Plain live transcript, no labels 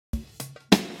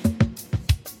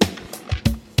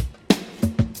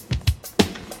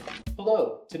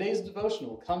Hello, today's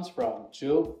devotional comes from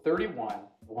Job 31,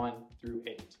 1 through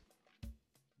 8.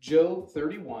 Job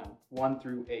 31, 1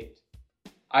 through 8.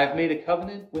 I have made a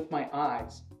covenant with my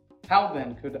eyes. How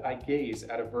then could I gaze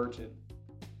at a virgin?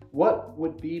 What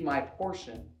would be my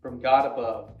portion from God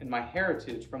above, and my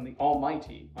heritage from the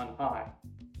Almighty on high?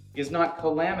 Is not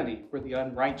calamity for the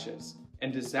unrighteous,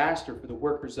 and disaster for the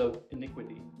workers of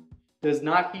iniquity? Does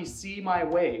not he see my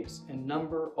ways and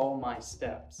number all my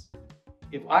steps?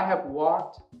 If I have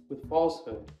walked with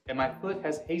falsehood, and my foot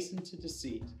has hastened to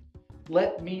deceit,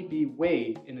 let me be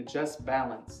weighed in a just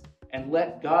balance, and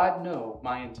let God know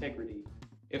my integrity.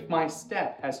 If my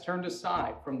step has turned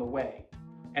aside from the way,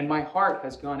 and my heart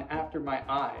has gone after my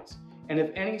eyes, and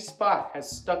if any spot has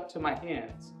stuck to my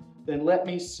hands, then let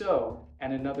me sow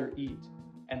and another eat,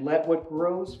 and let what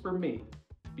grows for me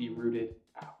be rooted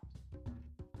out.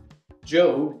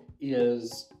 Job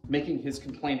is making his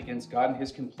complaint against God, and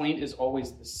his complaint is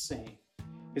always the same.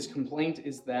 His complaint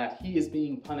is that he is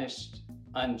being punished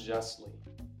unjustly.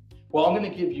 Well, I'm going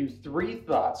to give you three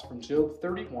thoughts from Job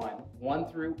 31,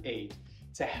 1 through 8,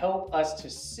 to help us to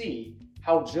see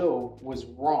how Job was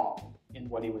wrong in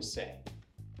what he was saying.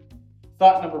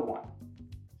 Thought number one,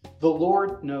 the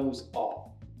Lord knows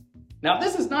all. Now,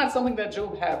 this is not something that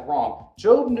Job had wrong.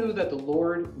 Job knew that the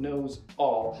Lord knows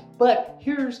all. But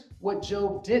here's what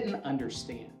Job didn't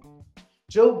understand.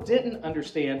 Job didn't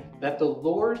understand that the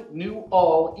Lord knew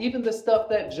all, even the stuff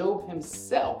that Job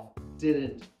himself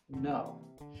didn't know.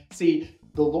 See,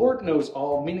 the Lord knows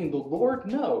all, meaning the Lord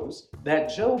knows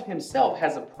that Job himself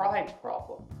has a pride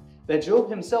problem. That Job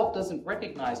himself doesn't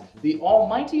recognize the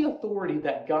almighty authority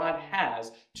that God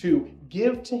has to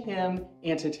give to him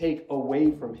and to take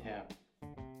away from him.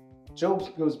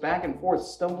 Job goes back and forth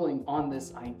stumbling on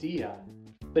this idea,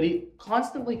 but he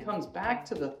constantly comes back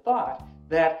to the thought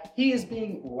that he is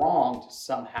being wronged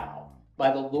somehow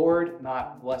by the Lord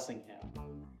not blessing him.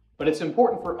 But it's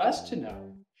important for us to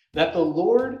know that the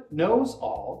Lord knows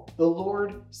all, the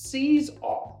Lord sees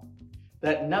all,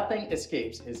 that nothing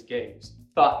escapes his gaze.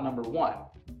 Thought number one,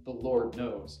 the Lord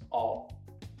knows all.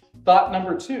 Thought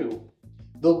number two,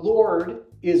 the Lord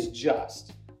is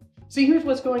just. See, here's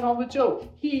what's going on with Job.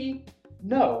 He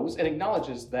knows and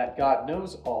acknowledges that God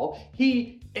knows all.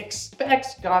 He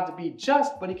expects God to be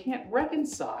just, but he can't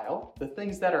reconcile the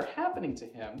things that are happening to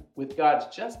him with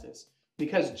God's justice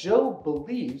because Job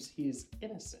believes he is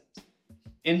innocent.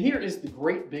 And here is the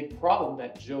great big problem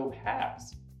that Job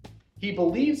has. He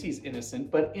believes he's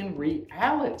innocent, but in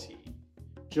reality,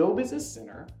 Job is a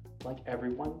sinner like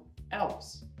everyone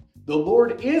else. The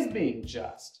Lord is being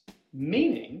just,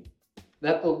 meaning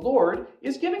that the Lord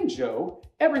is giving Job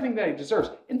everything that he deserves.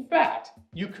 In fact,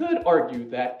 you could argue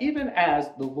that even as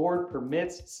the Lord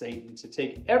permits Satan to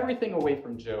take everything away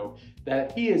from Job,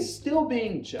 that he is still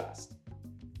being just.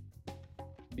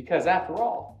 Because after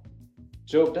all,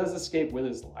 Job does escape with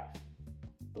his life.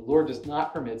 The Lord does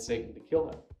not permit Satan to kill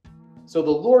him. So the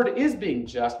Lord is being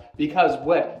just because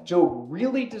what Job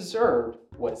really deserved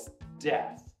was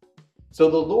death. So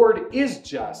the Lord is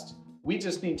just. We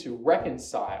just need to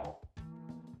reconcile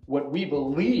what we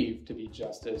believe to be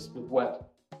justice with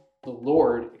what the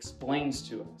Lord explains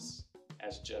to us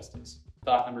as justice.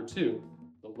 Thought number two,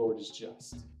 the Lord is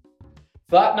just.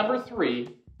 Thought number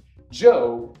three,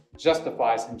 Job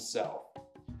justifies himself.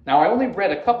 Now, I only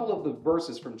read a couple of the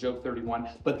verses from Job 31,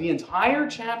 but the entire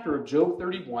chapter of Job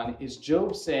 31 is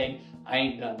Job saying, I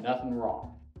ain't done nothing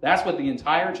wrong. That's what the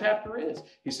entire chapter is.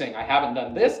 He's saying, I haven't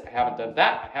done this, I haven't done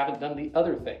that, I haven't done the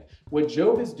other thing. What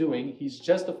Job is doing, he's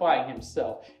justifying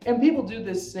himself. And people do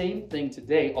this same thing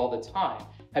today all the time.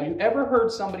 Have you ever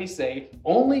heard somebody say,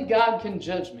 only God can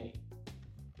judge me?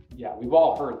 Yeah, we've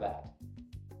all heard that.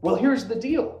 Well, here's the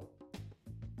deal.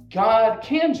 God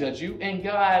can judge you, and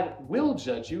God will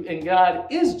judge you, and God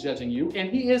is judging you, and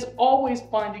he is always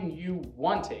finding you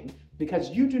wanting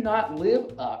because you do not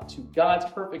live up to God's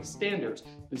perfect standards.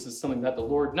 This is something that the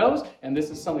Lord knows, and this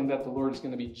is something that the Lord is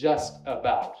going to be just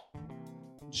about.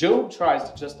 Job tries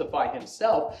to justify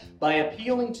himself by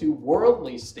appealing to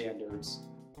worldly standards,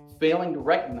 failing to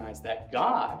recognize that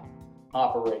God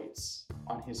operates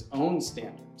on his own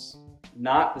standards,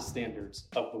 not the standards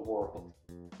of the world.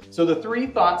 So the three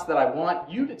thoughts that I want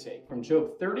you to take from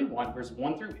Job 31, verse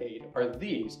 1 through 8 are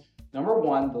these. Number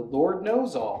one, the Lord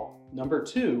knows all. Number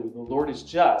two, the Lord is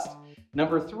just.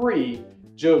 Number three,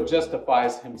 Job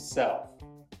justifies himself.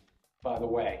 By the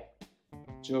way,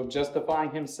 Job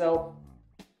justifying himself,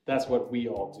 that's what we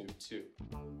all do too.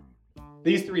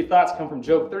 These three thoughts come from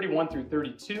Job 31 through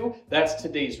 32. That's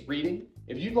today's reading.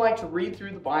 If you'd like to read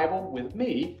through the Bible with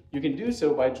me, you can do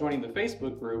so by joining the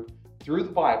Facebook group Through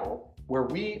the Bible, where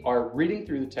we are reading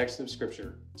through the text of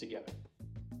Scripture together.